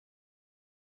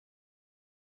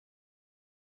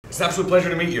It's an absolute pleasure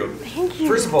to meet you. Thank you.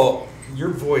 First of all, your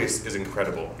voice is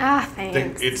incredible. Ah,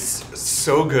 thanks. It's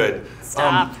so good.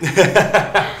 Stop.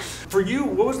 For you,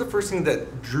 what was the first thing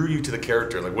that drew you to the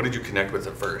character? Like, what did you connect with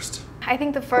at first? I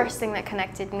think the first thing that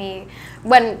connected me,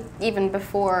 even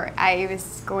before I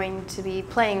was going to be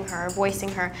playing her, voicing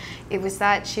her, it was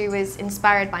that she was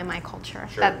inspired by my culture.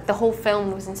 Sure. That the whole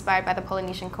film was inspired by the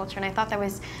Polynesian culture, and I thought that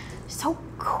was so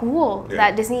cool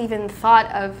that Disney even thought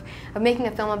of making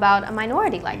a film about a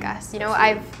minority like us. You know,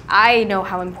 I know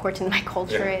how important my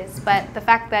culture is, but the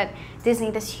fact that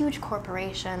Disney, this huge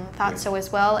corporation, thought so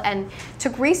as well and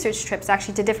took research trips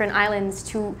actually to different islands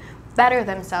to better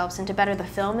themselves and to better the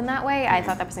film in that way, I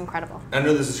thought that was incredible. I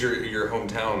know this is your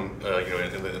hometown, you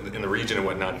know, in the region and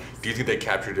whatnot. Do you think they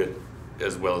captured it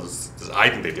as well as I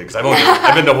think they did? Because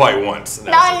I've been to Hawaii once. And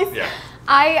nice. Yeah.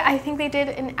 I think they did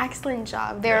an excellent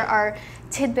job. There are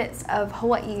tidbits of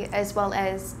Hawaii as well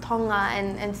as Tonga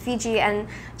and Fiji and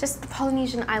just the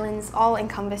Polynesian islands all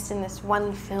encompassed in this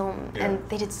one film, and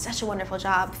they did such a wonderful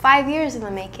job. 5 years in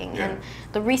the making, and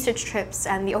the research trips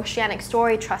and the Oceanic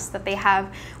Story Trust that they have,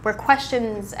 where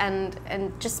questions and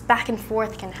just back and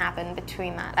forth can happen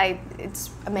between that. It's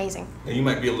amazing. And you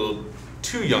might be a little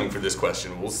too young for this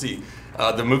question. We'll see.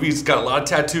 The movie's got a lot of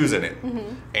tattoos in it,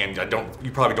 and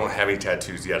you probably don't have any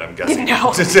tattoos yet, I'm guessing.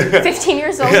 No, 15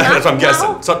 years old. Yeah, that's what I'm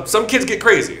guessing. Some kids get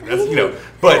crazy, that's, you know.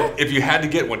 But if you had to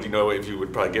get one, do you know if you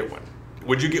would probably get one?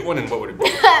 Would you get one, and what would it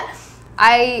be?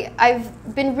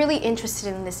 I've been really interested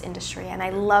in this industry, and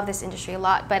I love this industry a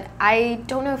lot, but I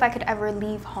don't know if I could ever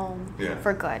leave home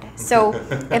for good. So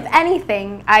if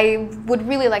anything, I would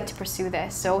really like to pursue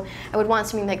this. So I would want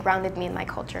something that grounded me in my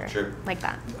culture, like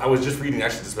that. I was just reading,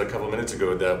 actually just a couple of minutes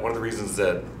ago, that one of the reasons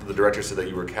that the director said that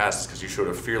you were cast is because you showed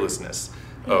a fearlessness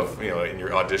of, you know, in your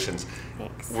auditions.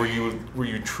 Thanks. Were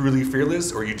you truly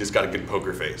fearless, or you just got a good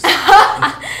poker face?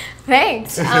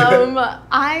 Thanks.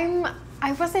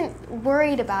 I wasn't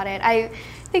worried about it. I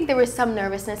think there was some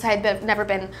nervousness. I had never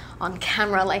been on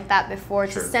camera like that before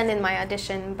to send in my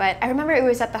audition, but I remember it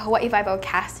was at the Hawaii Vibe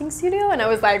casting studio, and I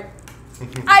was like,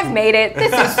 I've made it.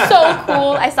 This is so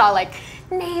cool. I saw like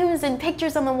names and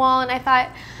pictures on the wall, and I thought,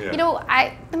 you know,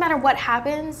 no matter what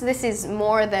happens, this is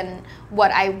more than what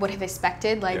I would have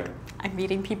expected. Like, I'm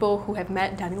meeting people who have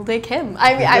met Daniel Day Kim.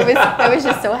 I was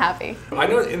just so happy. I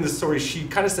know in the story she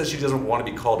kind of says she doesn't want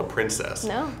to be called a princess.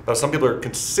 No. But some people are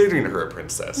considering her a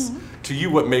princess. To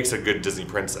you, what makes a good Disney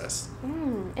princess?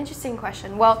 Interesting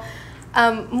question. Well,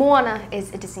 Moana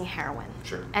is a Disney heroine.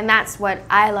 And that's what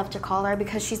I love to call her,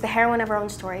 because she's the heroine of her own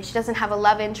story. She doesn't have a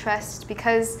love interest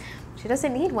because she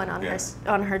doesn't need one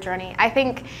on her journey. I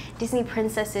think Disney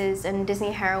princesses and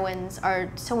Disney heroines are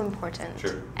so important.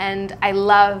 And I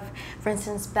love, for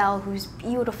instance, Belle, who's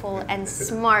beautiful and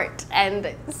smart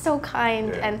and so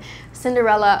kind, and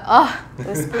Cinderella, oh,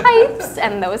 those pipes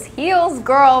and those heels,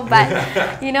 girl.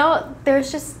 But, you know,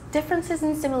 there's just differences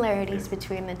and similarities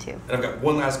between the two. And I've got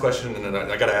one last question, and then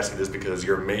I got to ask you this because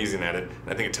you're amazing at it, and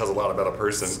I think it tells a lot about a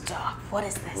person. Stop. What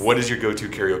is this? What is your go-to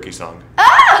karaoke song?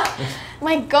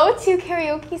 My go-to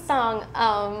karaoke song,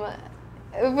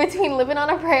 between "Living on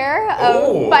a Prayer"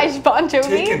 by Bon Jovi,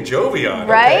 taking Jovi on,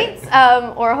 right?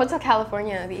 Or "Hotel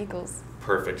California," the Eagles.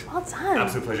 Perfect. Well done.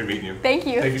 Absolute pleasure meeting you. Thank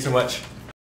you. Thank you so much.